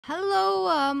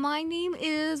Hello, my name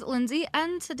is Lindsay,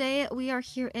 and today we are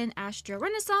here in Astro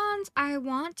Renaissance. I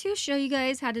want to show you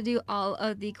guys how to do all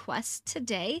of the quests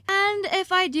today. And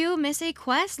if I do miss a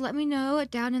quest, let me know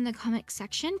down in the comment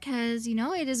section, because,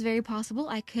 it is very possible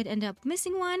I could end up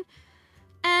missing one.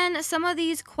 And some of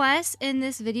these quests in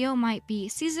this video might be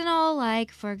seasonal,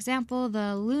 like for example,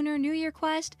 the Lunar New Year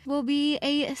quest will be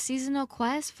a seasonal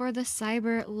quest for the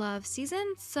Cyber Love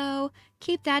season. So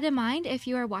keep that in mind if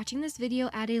you are watching this video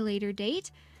at a later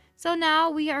date. So now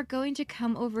we are going to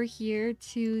come over here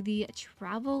to the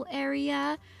travel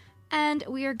area and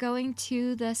we are going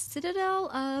to the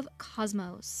Citadel of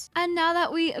Cosmos. And now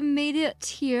that we made it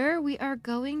here, we are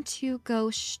going to go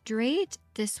straight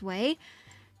this way.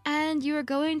 And you are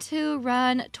going to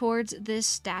run towards this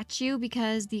statue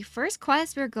because the first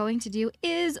quest we're going to do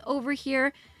is over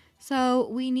here. So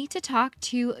we need to talk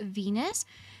to Venus.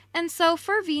 And so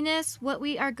for Venus, what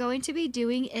we are going to be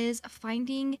doing is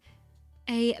finding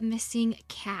a missing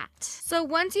cat. So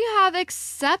once you have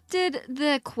accepted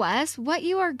the quest, what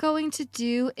you are going to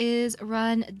do is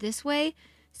run this way.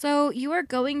 So you are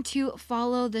going to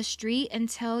follow the street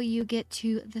until you get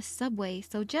to the subway.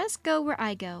 So just go where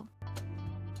I go.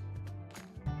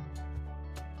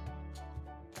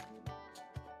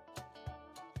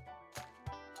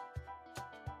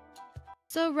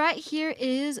 So right here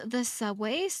is the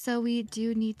subway, so we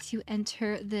do need to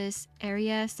enter this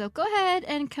area. So go ahead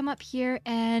and come up here,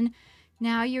 and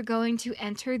now you're going to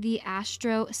enter the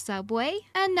Astro subway.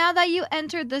 And now that you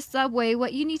entered the subway,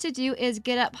 what you need to do is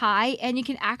get up high, and you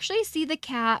can actually see the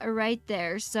cat right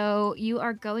there. So you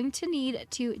are going to need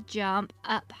to jump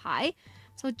up high.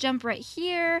 So jump right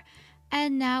here.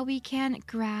 And now we can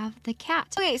grab the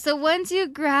cat. Okay, so once you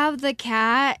grab the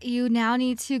cat, you now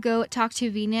need to go talk to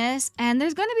Venus. And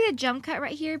there's going to be a jump cut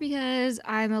right here because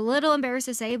I'm a little embarrassed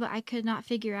to say, but I could not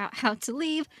figure out how to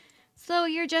leave. So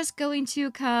you're just going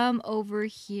to come over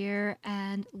here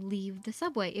and leave the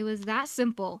subway. It was that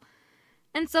simple.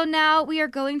 And so now we are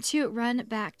going to run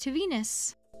back to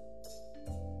Venus.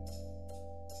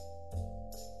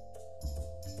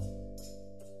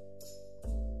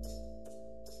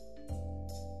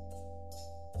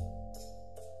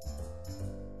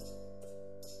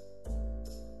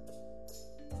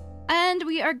 And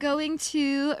we are going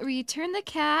to return the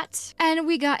cat, and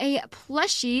we got a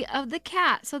plushie of the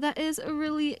cat, so that is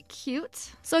really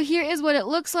cute. So here is what it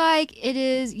looks like. It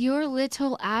is your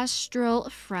little astral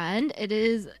friend. It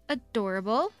is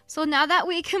adorable. So now that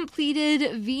we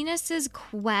completed Venus's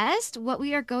quest, what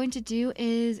we are going to do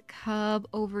is come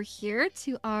over here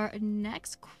to our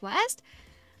next quest.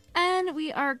 And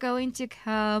we are going to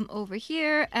come over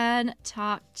here and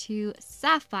talk to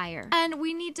Sapphire. And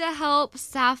we need to help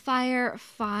Sapphire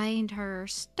find her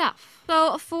stuff.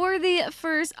 So for the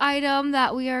first item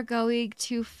that we are going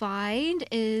to find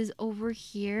is over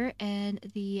here in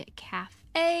the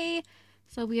cafe.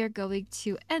 So we are going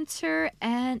to enter,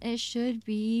 and it should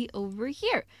be over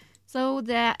here. So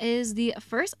that is the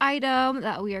first item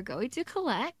that we are going to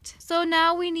collect. So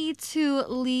now we need to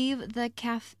leave the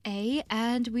cafe,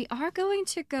 and we are going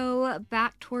to go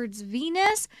back towards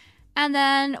Venus. And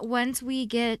then once we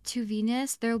get to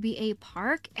Venus, there will be a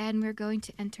park, and we're going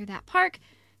to enter that park.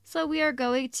 So we are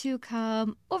going to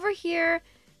come over here,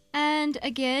 and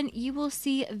again, you will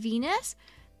see Venus,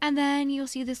 and then you'll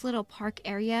see this little park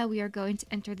area. We are going to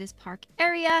enter this park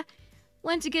area.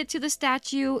 Once you get to the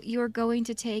statue, you're going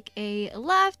to take a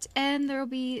left, and there will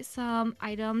be some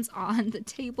items on the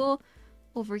table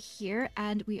over here,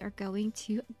 and we are going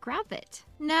to grab it.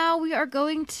 Now we are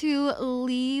going to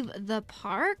leave the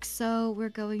park, so we're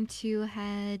going to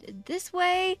head this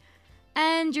way,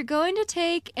 and you're going to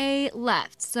take a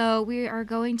left. So we are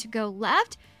going to go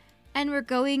left, and we're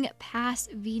going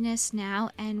past Venus now,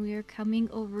 and we are coming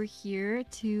over here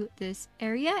to this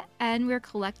area, and we're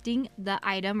collecting the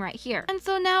item right here. And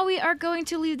so now we are going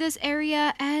to leave this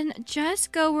area and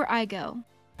just go where I go.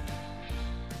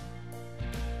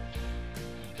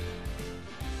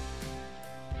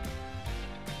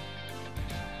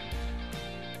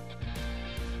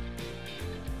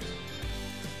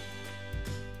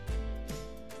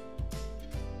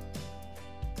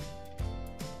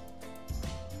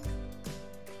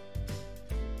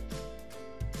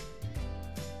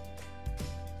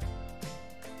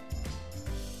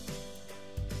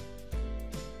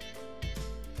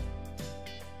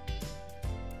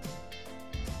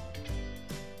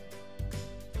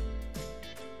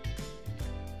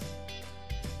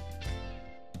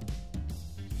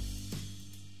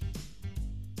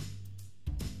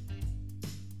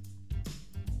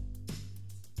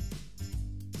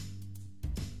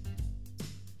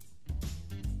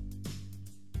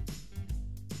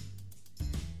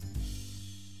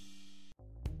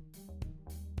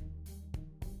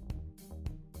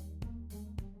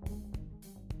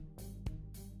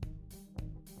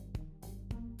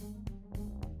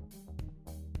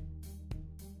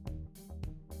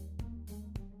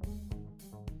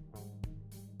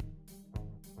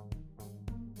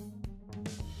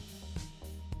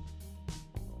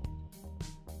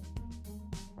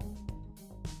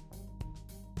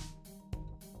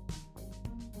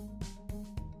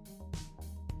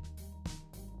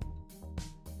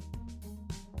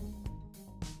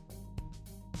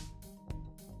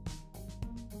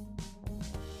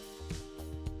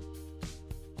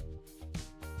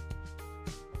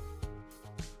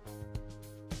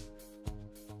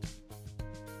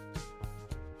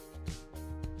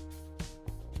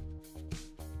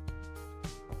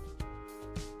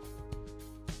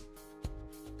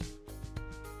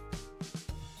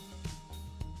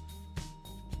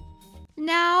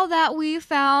 that we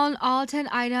found all 10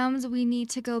 items, we need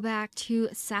to go back to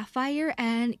Sapphire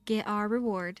and get our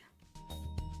reward.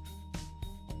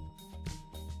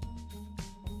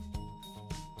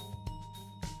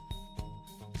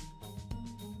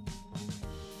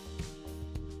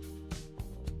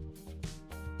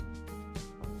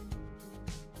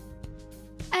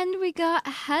 And we got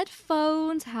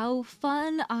headphones. How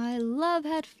fun. I love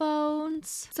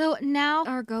headphones. So now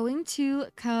are going to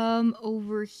come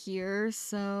over here.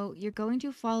 So you're going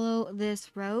to follow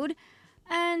this road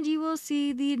and you will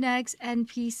see the next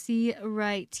NPC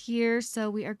right here. So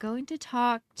we are going to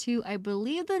talk to, I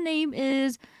believe the name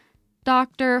is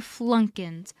Dr.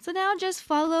 Flunkins. So now just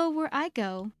follow where I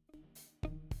go.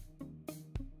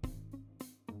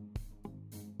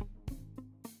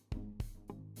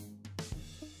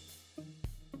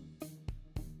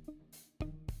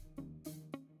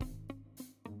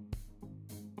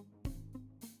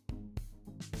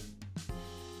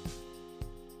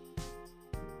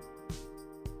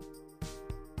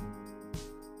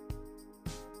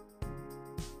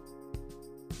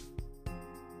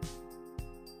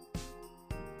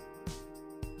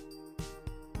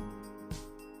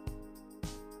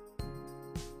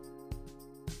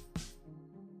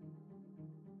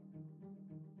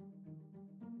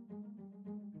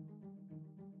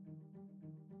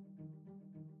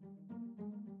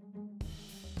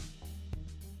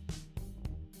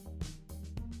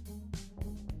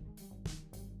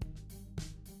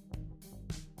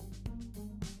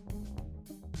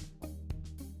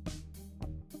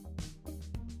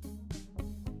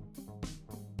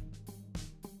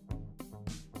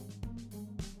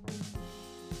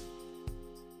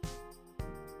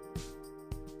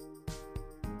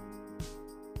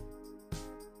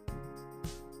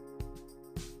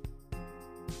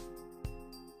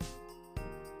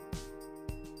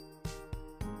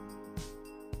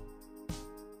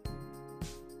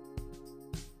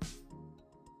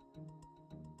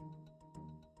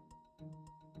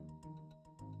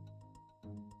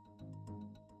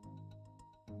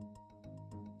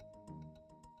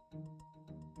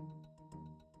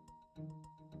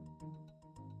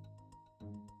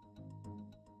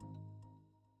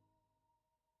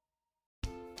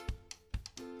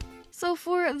 So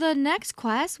for the next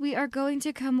quest, we are going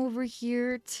to come over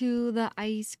here to the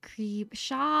ice cream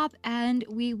shop and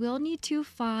we will need to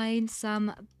find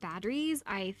some batteries.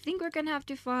 I think we're gonna have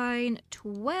to find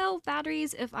 12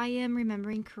 batteries if I am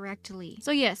remembering correctly.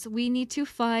 So yes, we need to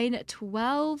find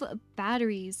 12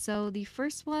 batteries. So the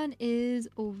first one is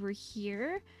over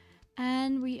here.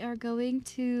 And we are going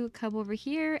to come over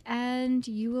here and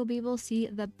you will be able to see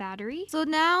the battery. So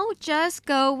now just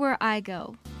go where I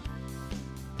go.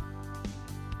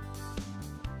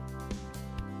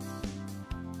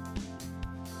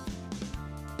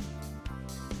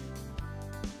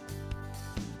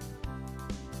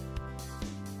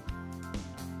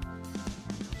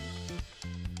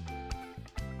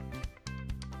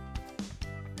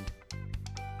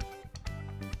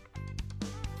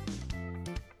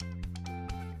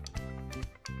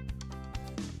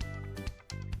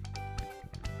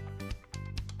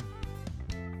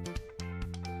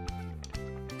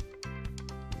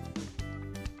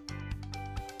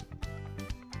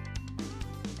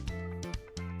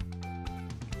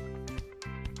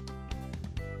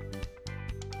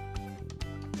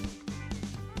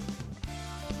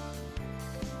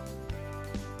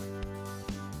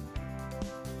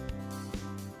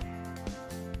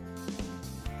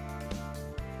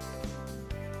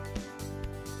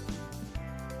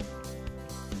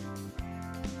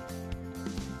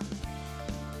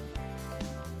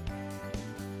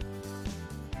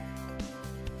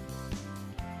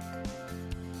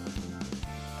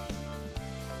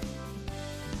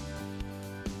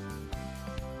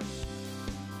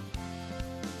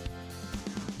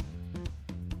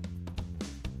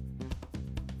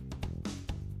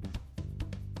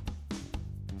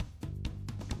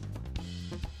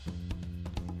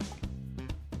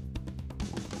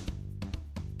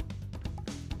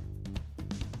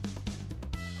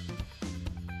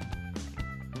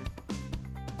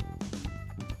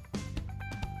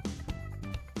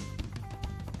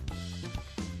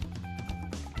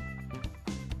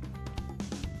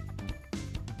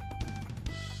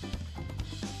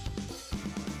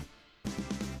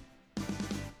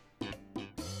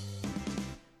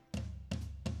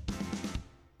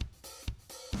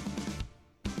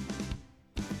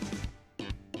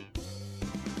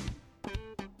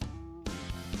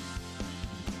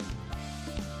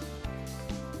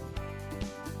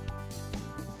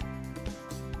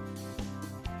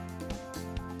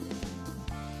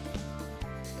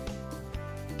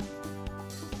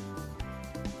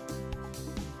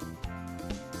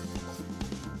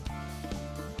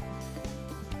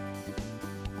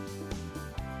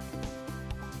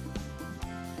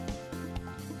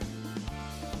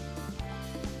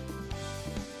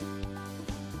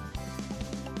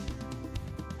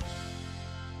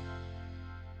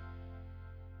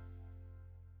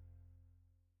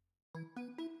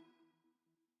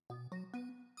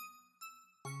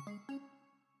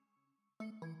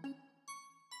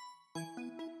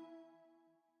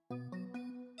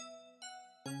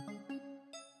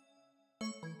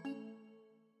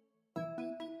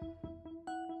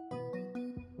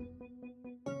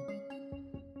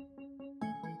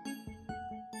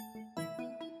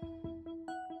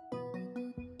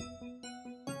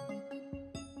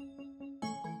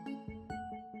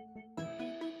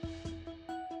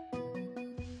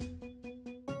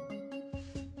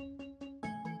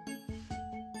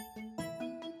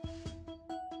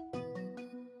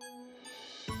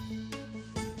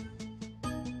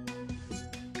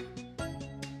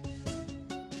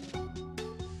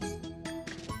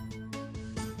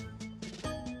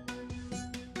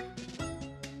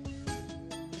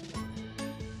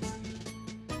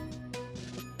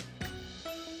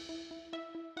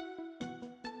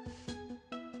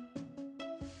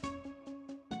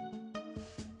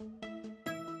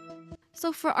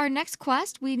 So for our next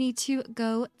quest, we need to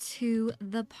go to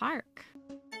the park.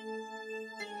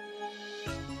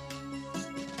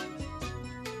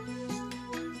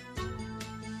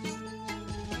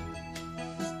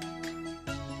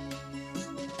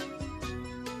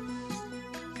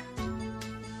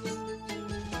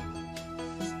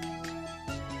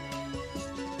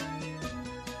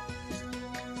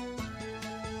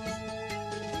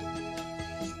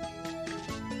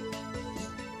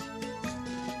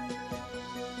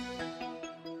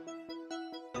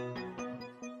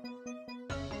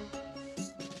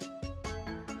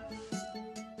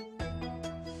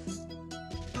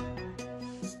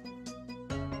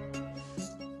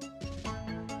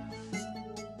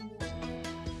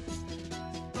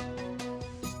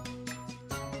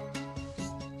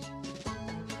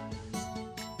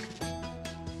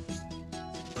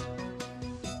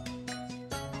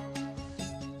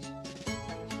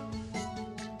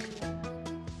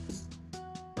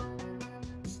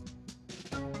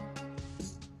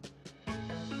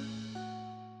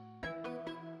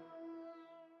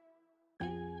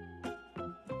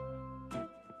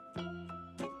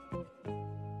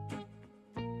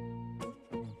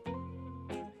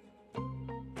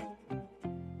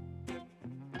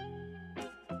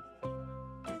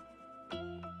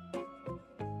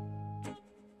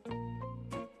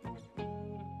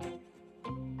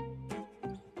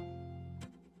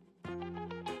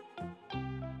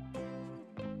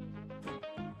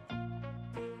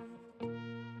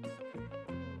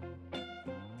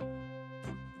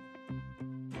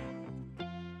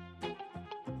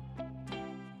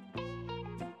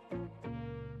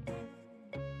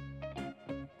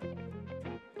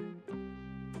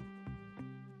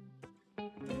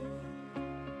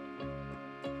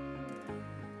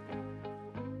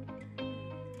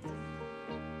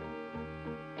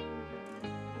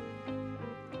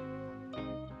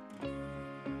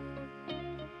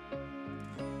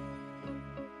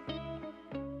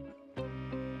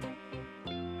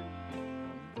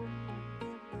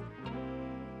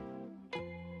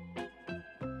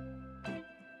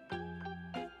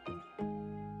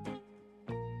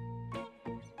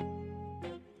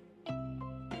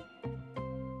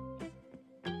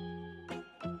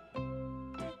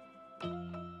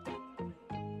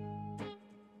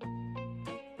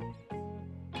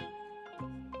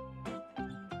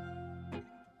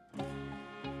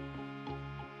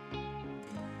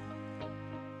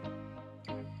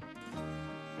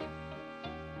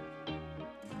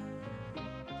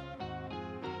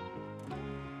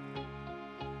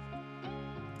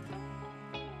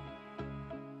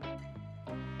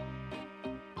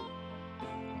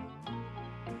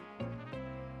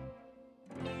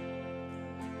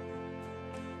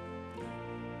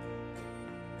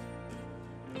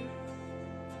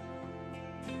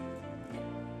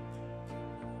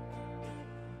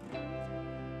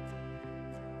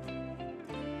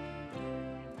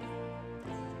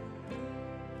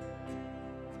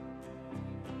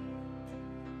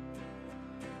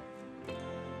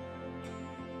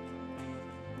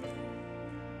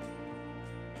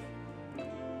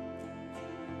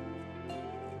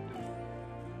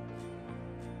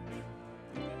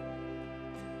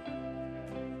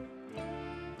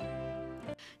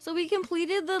 So we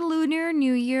completed the Lunar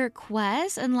New Year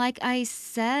quest, and like I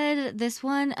said, this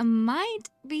one might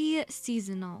be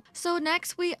seasonal. So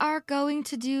next we are going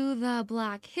to do the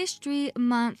Black History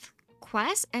Month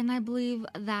quest, and I believe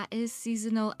that is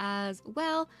seasonal as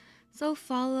well. So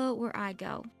follow where I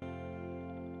go.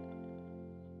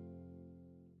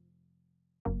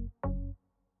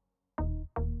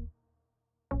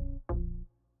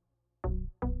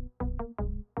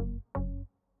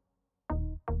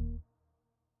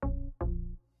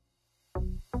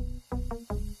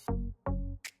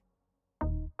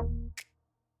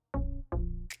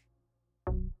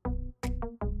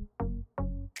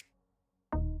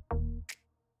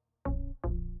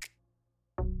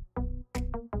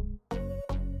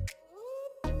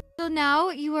 So now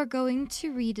you are going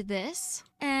to read this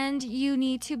and you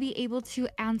need to be able to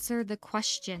answer the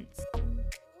questions.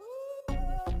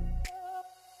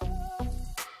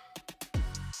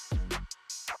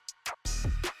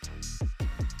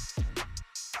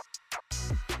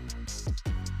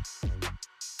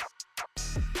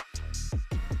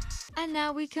 And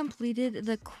now we completed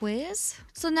the quiz.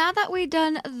 So now that we've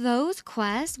done those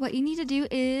quests, what you need to do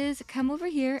is come over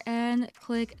here and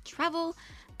click travel.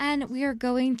 And we are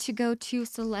going to go to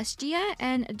Celestia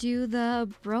and do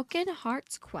the Broken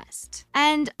Hearts quest.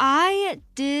 And I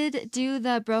did do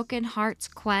the Broken Hearts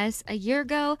quest a year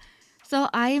ago. So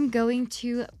I am going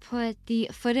to put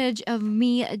the footage of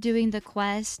me doing the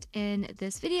quest in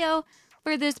this video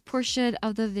for this portion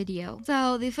of the video.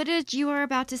 So the footage you are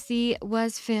about to see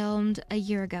was filmed a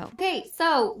year ago. Okay,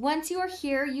 so once you are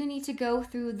here, you need to go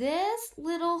through this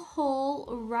little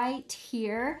hole right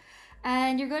here.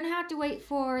 And you're going to have to wait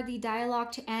for the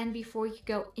dialogue to end before you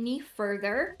go any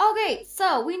further. Okay,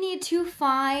 so we need to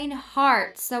find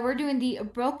hearts. So we're doing the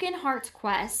Broken Hearts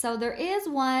quest. So there is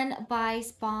one by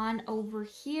spawn over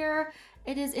here.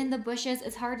 It is in the bushes.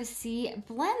 It's hard to see. It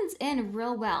blends in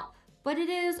real well, but it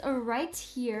is right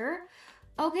here.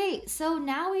 Okay, so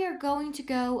now we are going to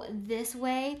go this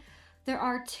way. There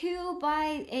are 2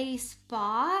 by a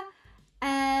spa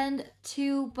and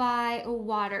 2 by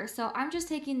water. So I'm just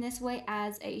taking this way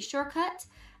as a shortcut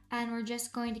and we're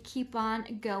just going to keep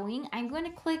on going. I'm going to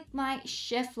click my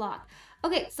shift lock.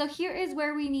 Okay, so here is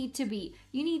where we need to be.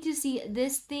 You need to see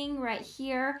this thing right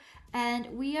here and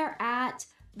we are at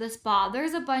the spa.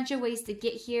 There's a bunch of ways to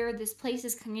get here. This place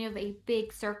is kind of a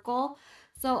big circle.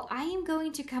 So I am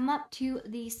going to come up to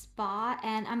the spa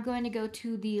and I'm going to go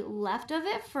to the left of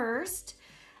it first.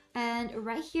 And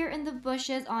right here in the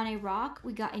bushes on a rock,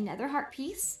 we got another heart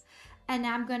piece. And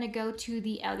now I'm going to go to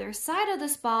the other side of the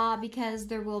spa because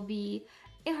there will be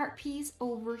a heart piece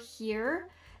over here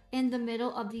in the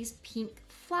middle of these pink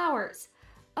flowers.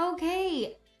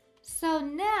 Okay, so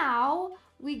now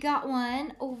we got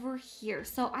one over here.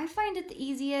 So I find it the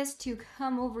easiest to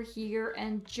come over here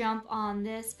and jump on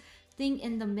this thing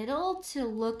in the middle to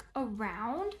look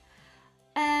around.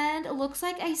 And it looks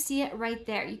like I see it right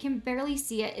there. You can barely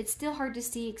see it. It's still hard to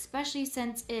see, especially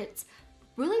since it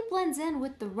really blends in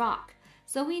with the rock.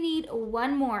 So we need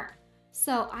one more.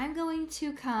 So I'm going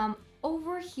to come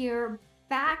over here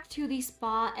back to the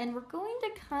spa and we're going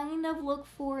to kind of look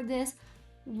for this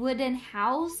wooden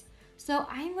house. So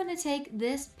I'm going to take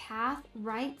this path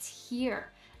right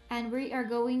here and we are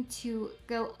going to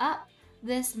go up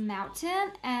this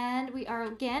mountain and we are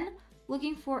again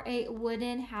looking for a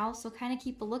wooden house, so kind of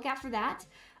keep a lookout for that.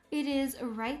 It is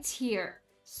right here.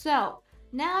 So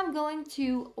now I'm going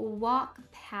to walk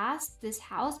past this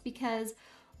house because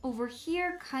over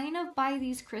here, kind of by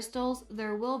these crystals,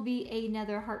 there will be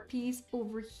another heart piece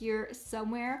over here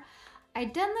somewhere.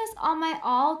 I've done this on my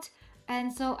alt,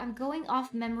 and so I'm going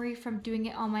off memory from doing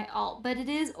it on my alt, but it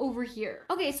is over here.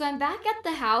 Okay, so I'm back at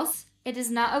the house. It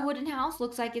is not a wooden house.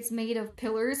 Looks like it's made of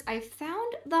pillars. I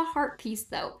found the heart piece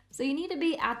though. So you need to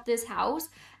be at this house.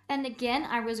 And again,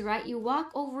 I was right. You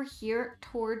walk over here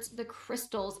towards the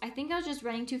crystals. I think I was just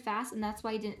running too fast and that's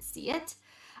why I didn't see it.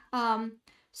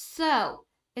 So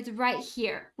it's right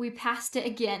here. We passed it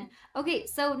again. Okay,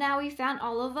 so now we found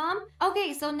all of them.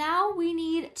 Okay, so now we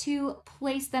need to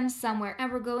place them somewhere.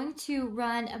 And we're going to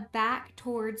run back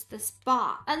towards the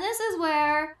spa. And this is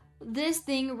where this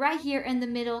thing right here in the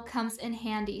middle comes in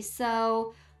handy.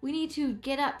 So we need to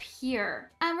get up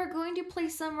here and we're going to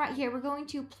place some right here. We're going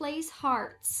to place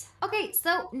hearts. Okay,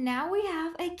 so now we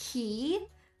have a key.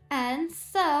 And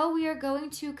so we are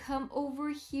going to come over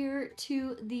here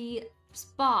to the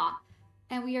spa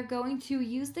and we are going to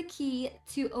use the key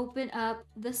to open up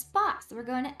the spa. So we're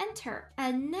going to enter.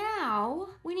 And now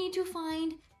we need to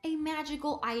find a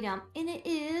magical item and it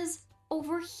is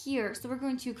over here. So we're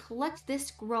going to collect this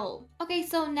scroll. Okay,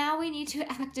 so now we need to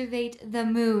activate the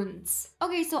moons.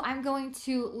 Okay, so I'm going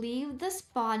to leave the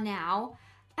spa now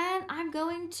and I'm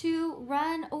going to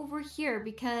run over here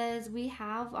because we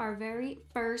have our very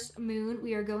first moon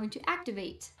we are going to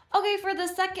activate. Okay, for the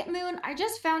second moon, I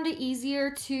just found it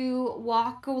easier to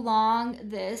walk along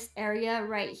this area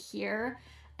right here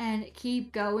and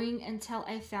keep going until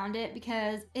I found it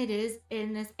because it is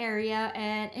in this area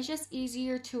and it's just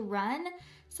easier to run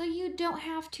so you don't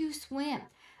have to swim.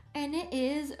 And it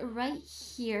is right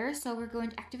here, so we're going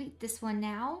to activate this one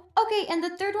now. Okay, and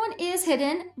the third one is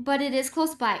hidden, but it is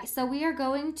close by. So we are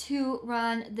going to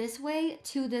run this way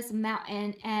to this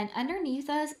mountain and underneath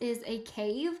us is a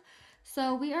cave.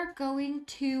 So we are going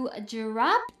to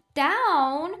drop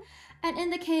down and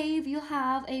in the cave you'll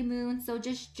have a moon, so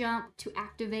just jump to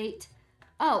activate.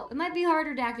 Oh, it might be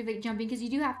harder to activate jumping because you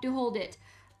do have to hold it.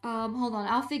 Hold on,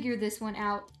 I'll figure this one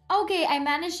out. Okay, I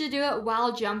managed to do it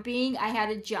while jumping. I had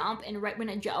to jump, and right when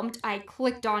I jumped, I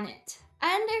clicked on it.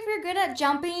 And if you're good at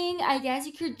jumping, I guess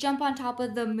you could jump on top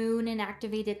of the moon and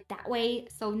activate it that way.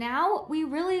 So now we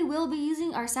really will be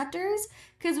using our scepters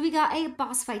because we got a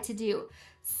boss fight to do.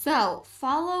 So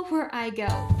follow where I go.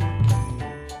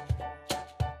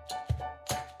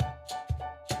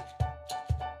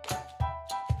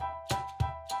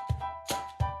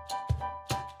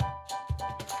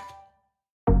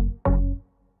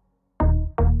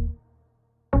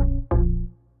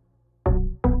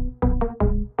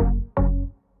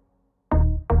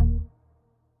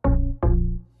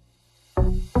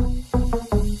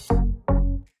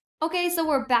 Okay, so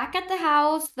we're back at the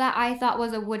house that I thought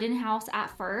was a wooden house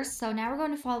at first. So now we're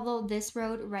going to follow this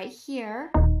road right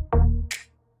here.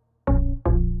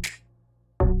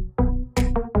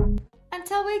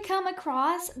 Until we come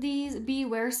across these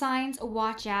beware signs,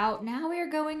 watch out. Now we are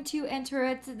going to enter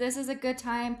it. This is a good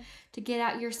time to get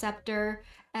out your scepter.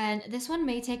 And this one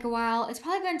may take a while. It's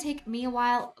probably going to take me a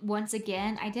while once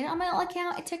again. I did it on my old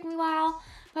account. It took me a while,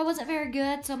 but I wasn't very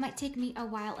good. So it might take me a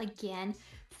while again.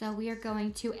 So we are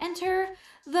going to enter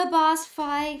the boss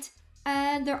fight,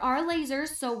 and there are lasers,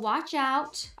 so watch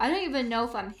out. I don't even know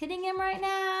if I'm hitting him right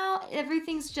now.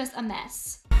 Everything's just a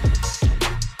mess.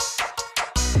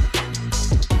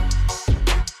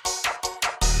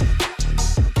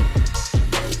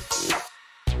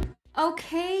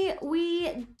 Okay,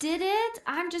 we did it.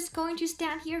 I'm just going to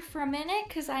stand here for a minute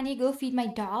because I need to go feed my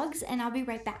dogs, and I'll be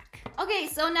right back. Okay,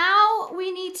 so now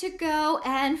we need to go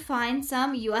and find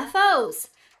some UFOs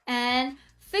and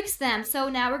fix them. So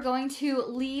now we're going to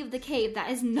leave the cave. That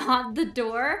is not the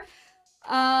door.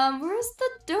 Where's the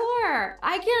door?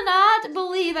 I cannot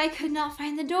believe I could not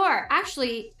find the door.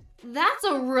 Actually, that's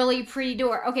a really pretty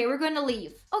door. Okay, we're going to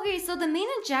leave. Okay, so the main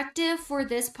objective for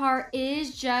this part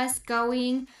is just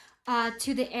going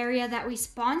to the area that we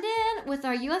spawned in with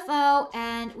our UFO,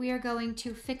 and we are going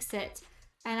to fix it.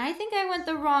 And I think I went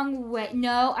the wrong way.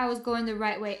 No, I was going the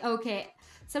right way. Okay.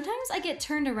 Sometimes I get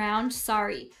turned around,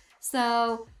 sorry.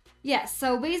 So, yes,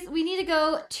 so we need to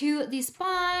go to the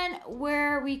spawn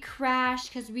where we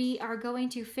crashed because we are going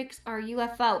to fix our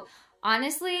UFO.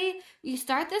 Honestly, you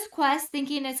start this quest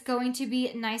thinking it's going to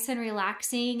be nice and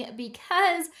relaxing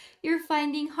because you're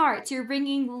finding hearts. You're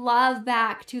bringing love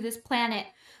back to this planet.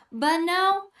 But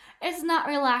no, it's not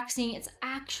relaxing. It's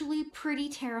actually pretty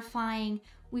terrifying.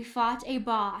 We fought a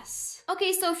boss.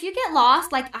 Okay, so if you get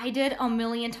lost like I did a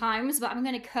million times, but I'm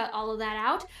gonna cut all of that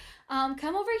out,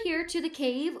 come over here to the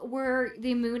cave where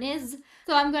the moon is.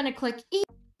 So I'm gonna click E.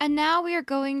 And now we are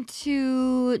going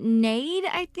to Nade,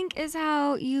 I think is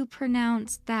how you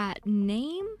pronounce that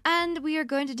name. And we are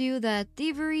going to do the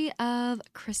Thievery of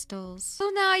Crystals. So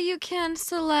now you can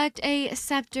select a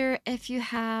scepter if you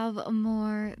have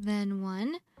more than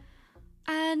one.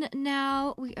 And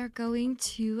now we are going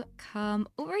to come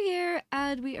over here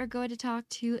and we are going to talk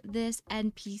to this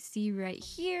NPC right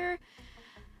here.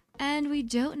 And we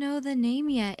don't know the name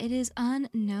yet. It is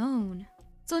unknown.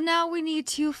 So now we need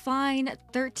to find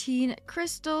 13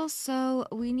 crystals. So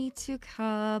we need to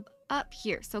come up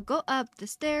here. So go up the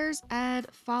stairs and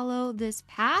follow this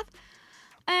path.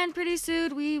 And pretty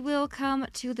soon we will come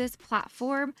to this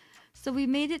platform. So we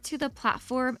made it to the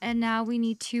platform and now we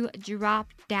need to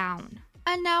drop down.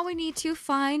 And now we need to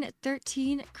find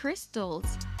 13 crystals.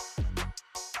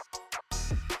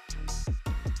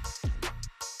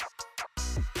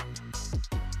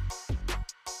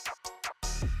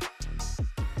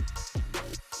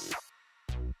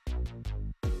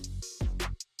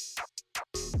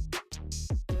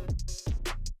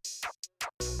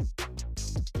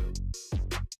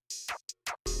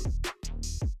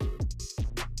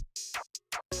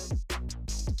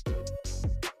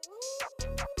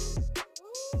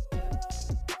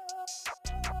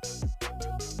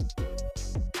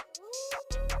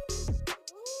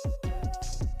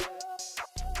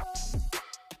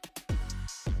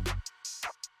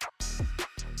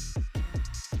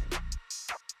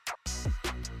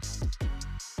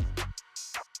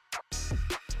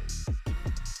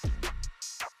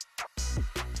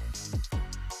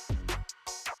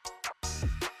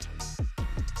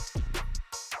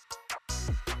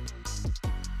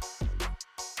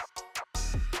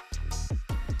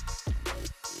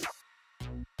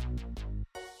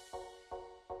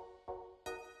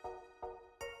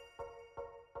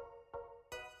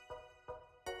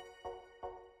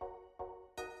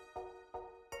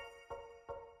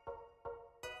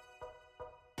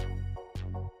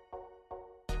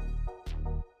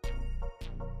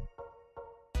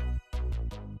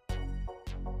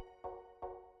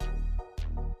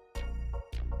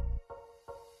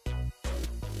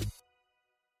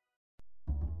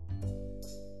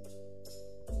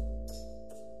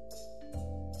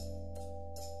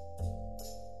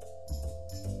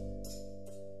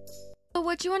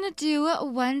 what you want to do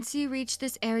once you reach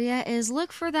this area is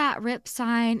look for that rip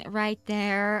sign right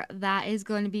there. That is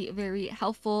going to be very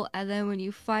helpful. And then when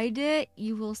you find it,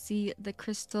 you will see the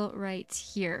crystal right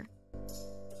here.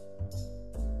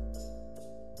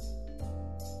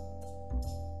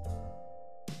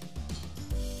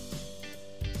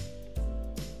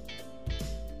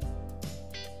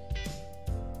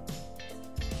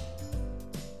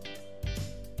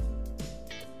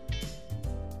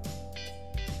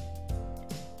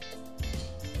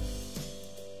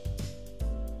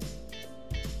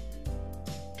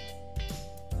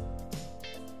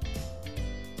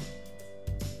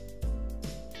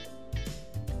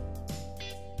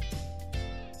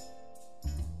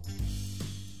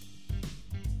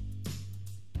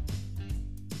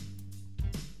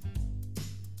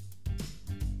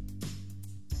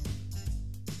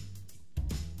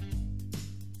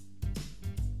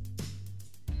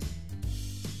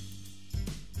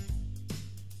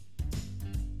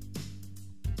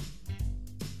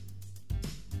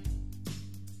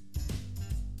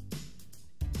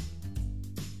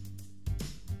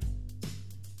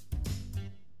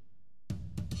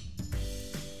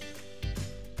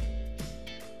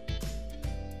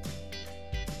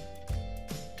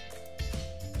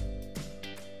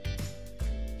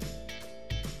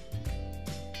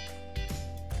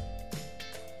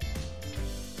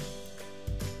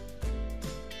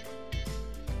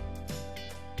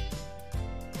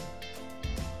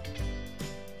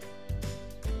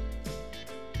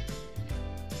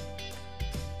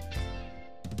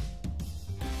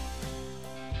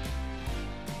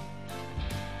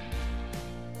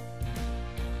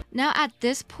 Now at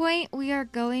this point, we are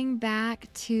going back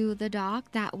to the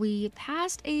dock that we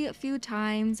passed a few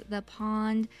times, the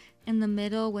pond in the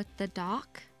middle with the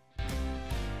dock.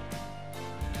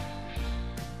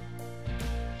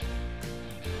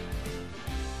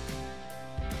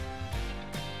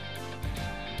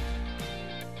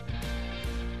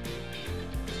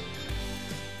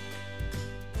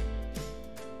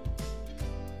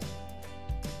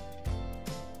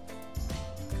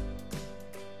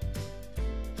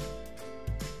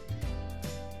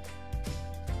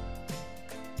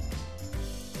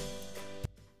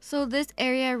 So this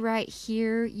area right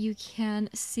here, you can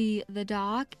see the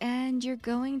dock and you're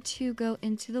going to go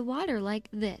into the water like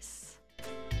this.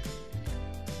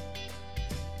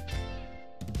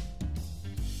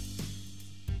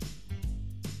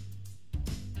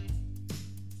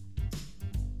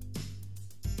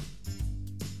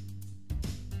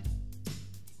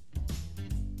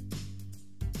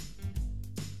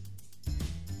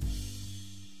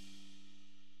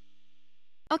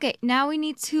 Okay, now we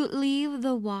need to leave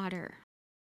the water.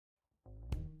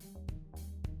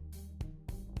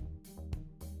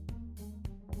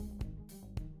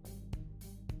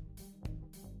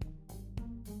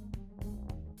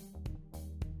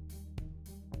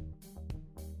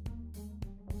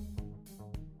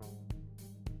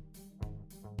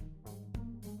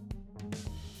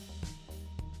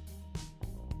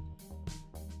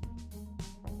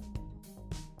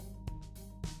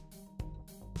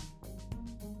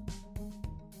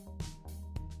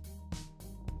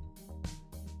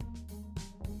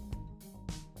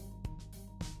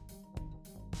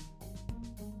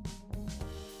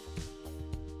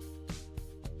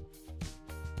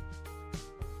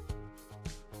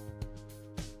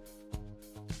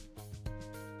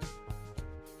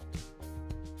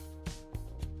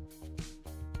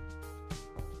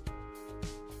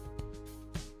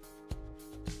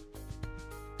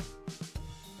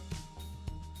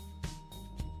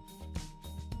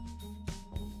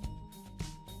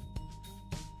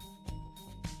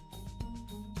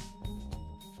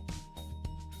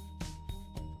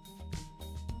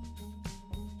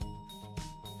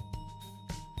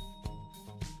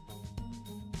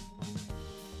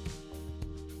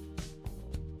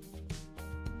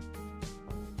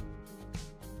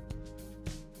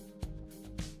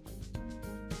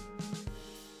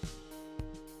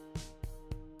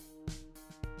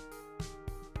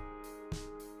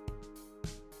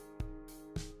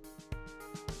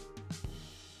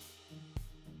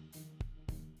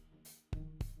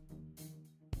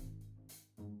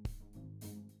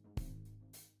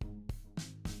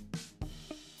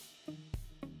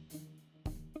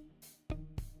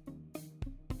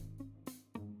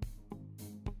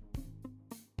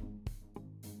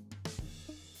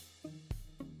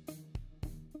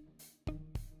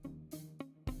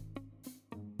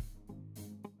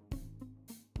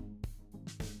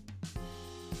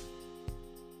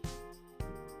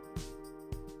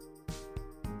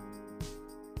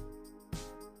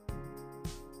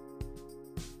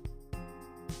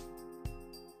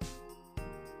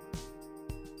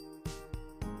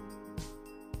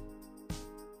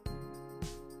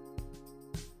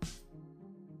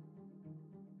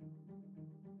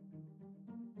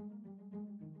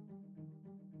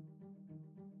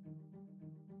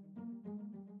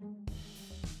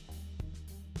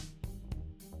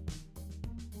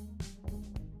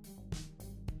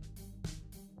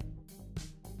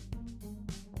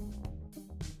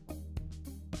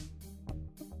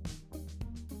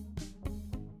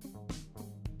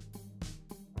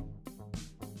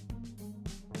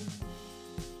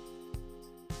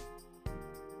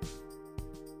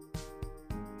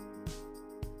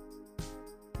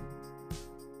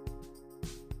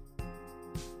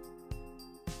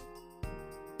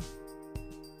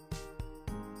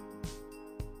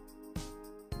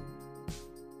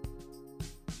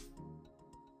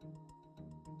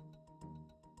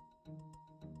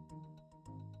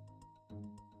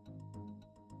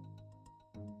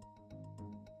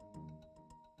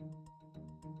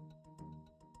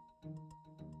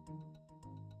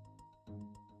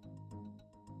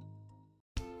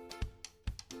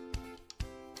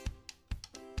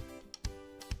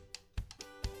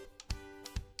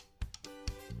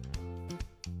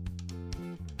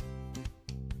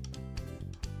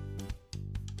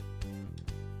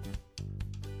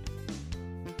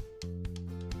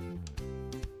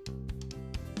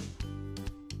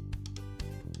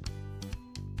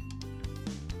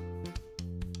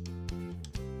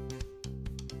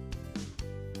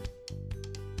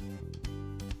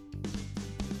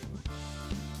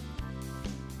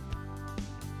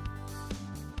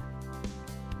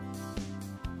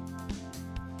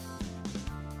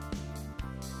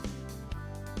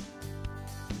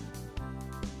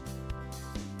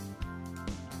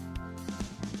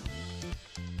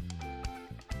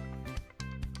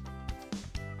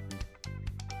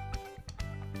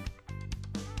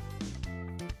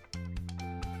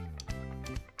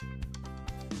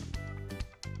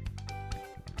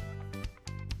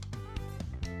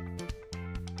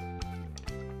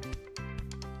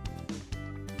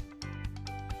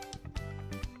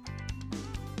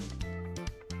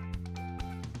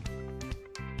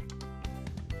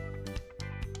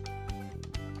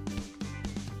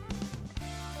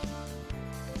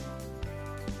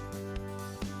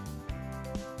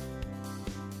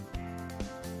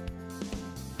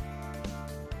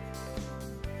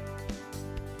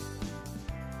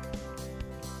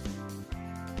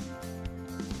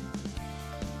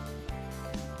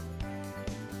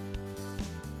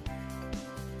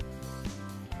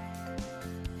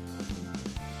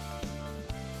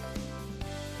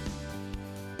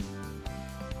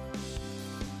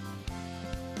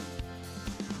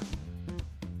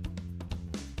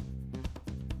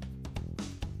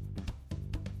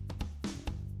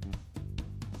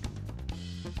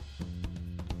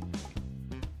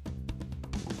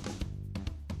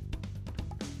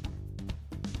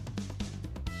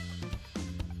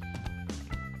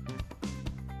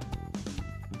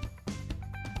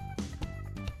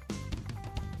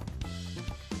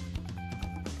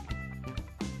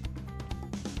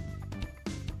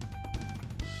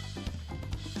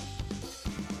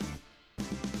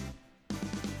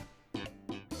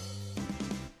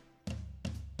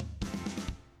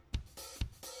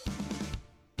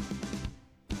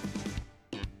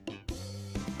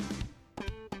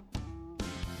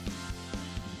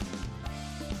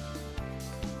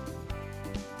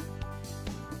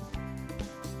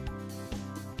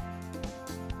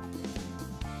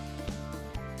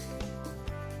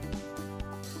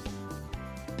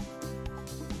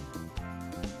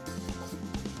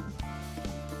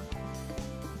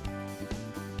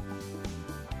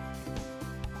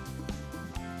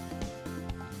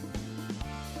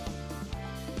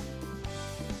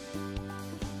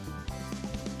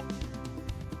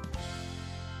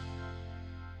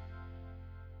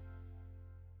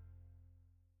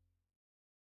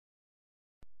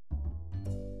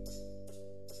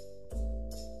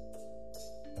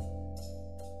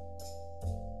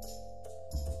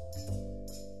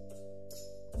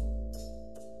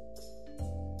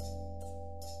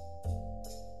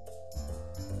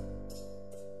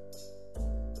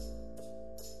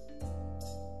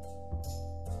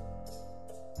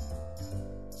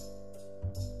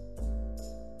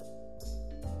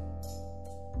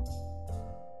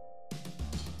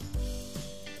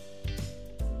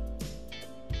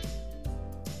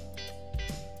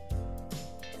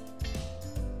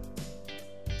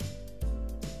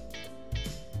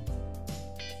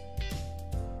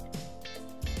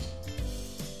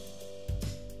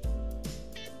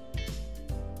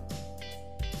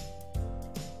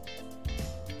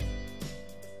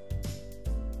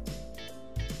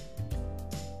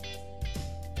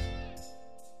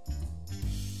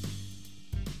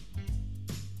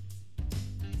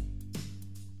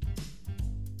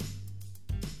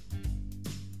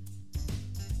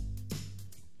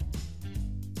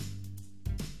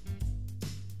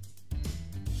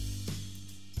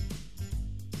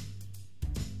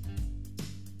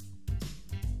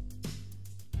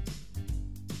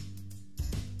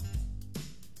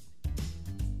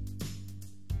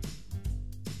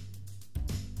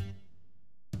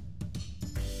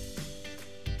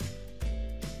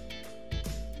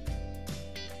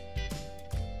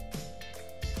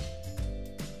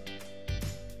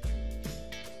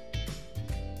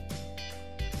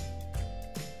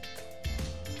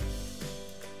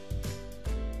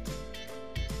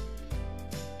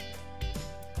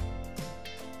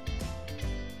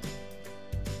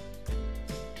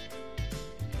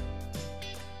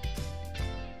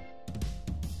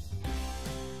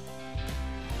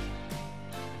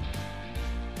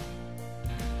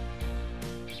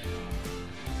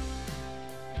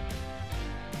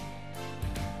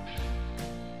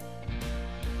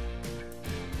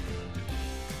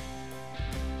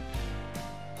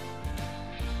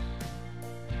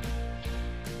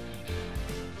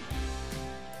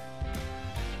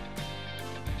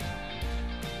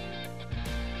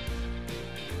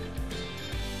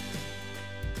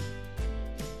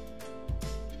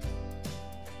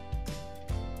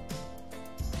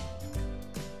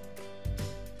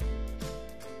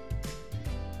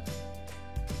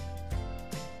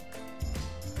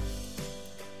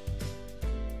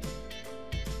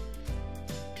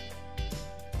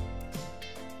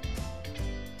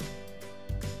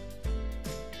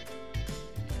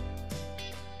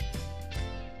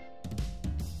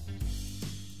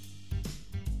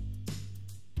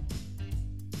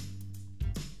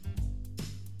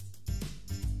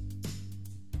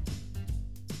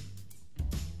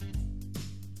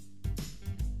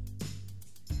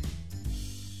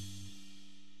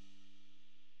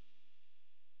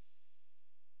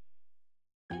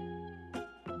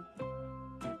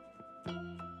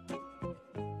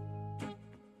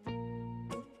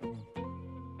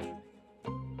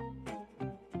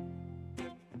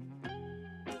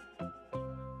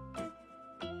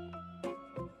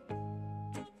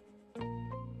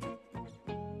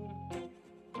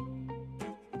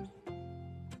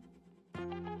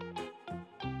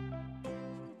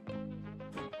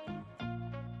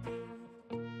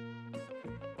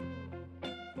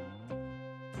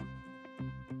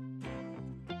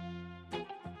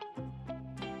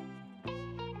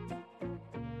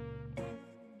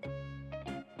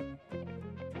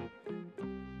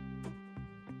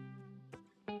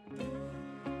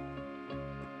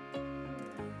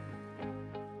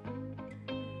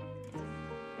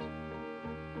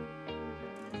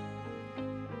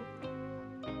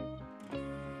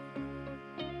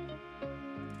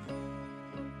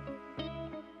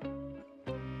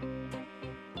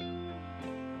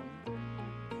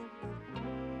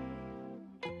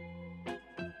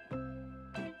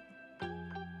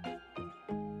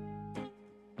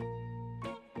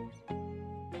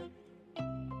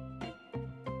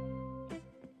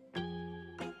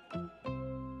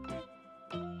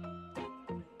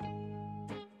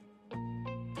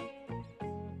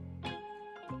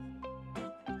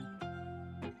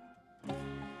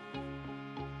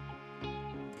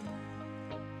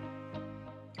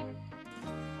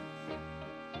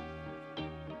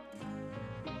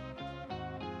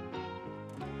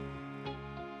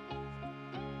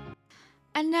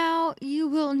 And now you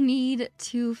will need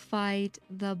to fight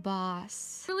the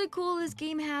boss. Really cool, this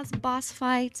game has boss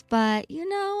fights, but you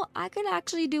know, I could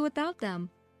actually do without them.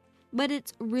 But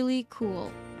it's really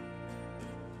cool.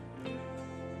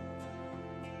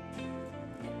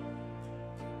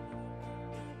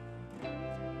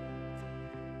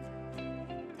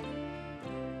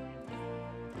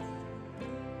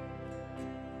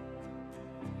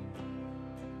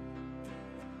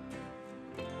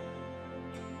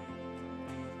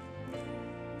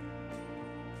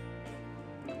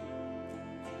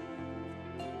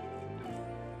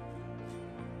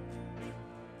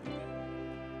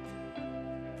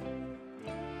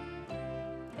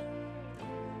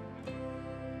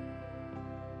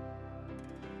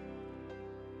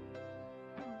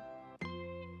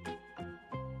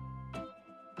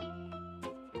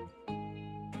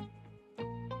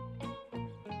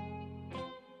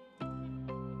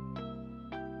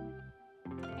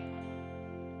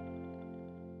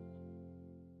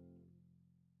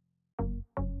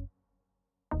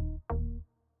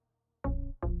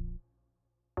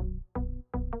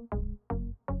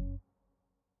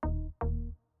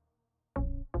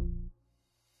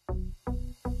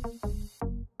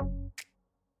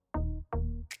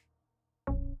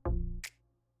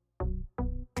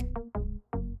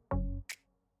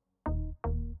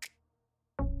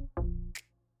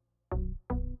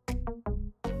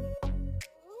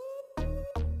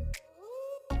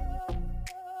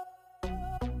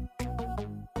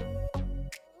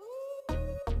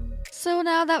 So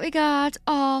now that we got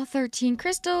all 13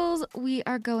 crystals, we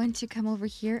are going to come over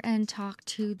here and talk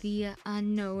to the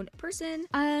unknown person.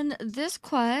 And this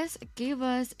quest gave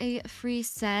us a free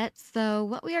set. So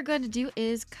what we are going to do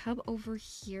is come over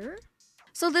here.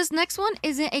 So this next one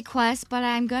isn't a quest, but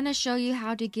I'm going to show you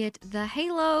how to get the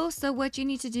halo. So what you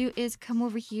need to do is come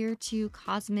over here to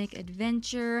Cosmic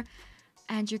Adventure.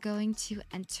 And you're going to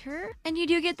enter. And you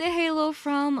do get the halo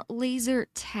from laser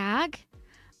tag.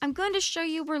 I'm going to show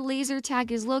you where laser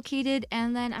tag is located,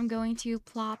 and then I'm going to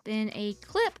plop in a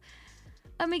clip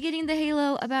of me getting the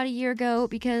halo about a year ago,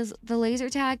 because the laser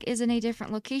tag is in a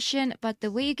different location, but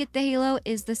the way you get the halo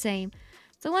is the same.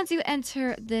 So once you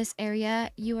enter this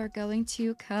area, you are going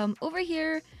to come over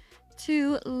here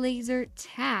to laser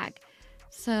tag.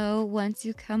 So once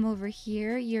you come over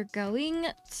here, you're going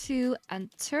to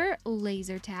enter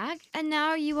laser tag. And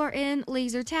now you are in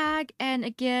laser tag. And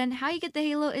again, how you get the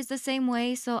halo is the same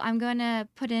way. So I'm going to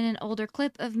put in an older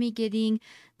clip of me getting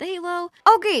the halo.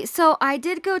 Okay, so I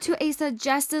did go to a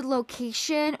suggested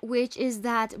location, which is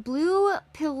that blue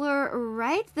pillar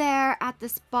right there at the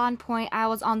spawn point. I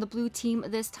was on the blue team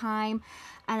this time.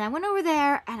 And I went over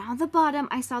there, and on the bottom,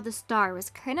 I saw the star. It was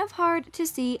kind of hard to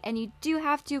see, and you do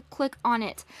have to click on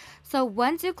it. So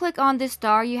once you click on this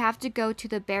star, you have to go to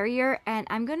the barrier, and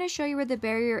I'm going to show you where the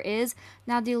barrier is.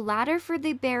 Now, the ladder for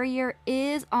the barrier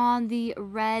is on the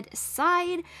red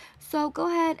side. So go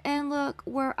ahead and look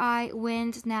where I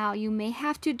went. Now, you may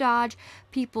have to dodge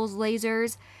people's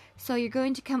lasers. So you're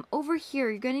going to come over here.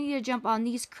 You're going to need to jump on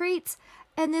these crates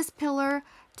and this pillar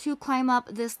to climb up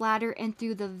this ladder, and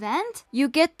through the vent, you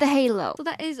get the halo. So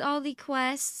that is all the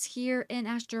quests here in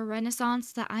Astro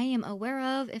Renaissance that I am aware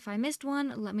of. If I missed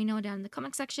one, let me know down in the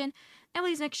comment section. And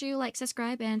please make sure you like,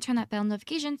 subscribe, and turn that bell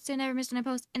notification so you never miss when I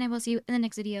post. And I will see you in the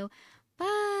next video.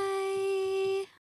 Bye!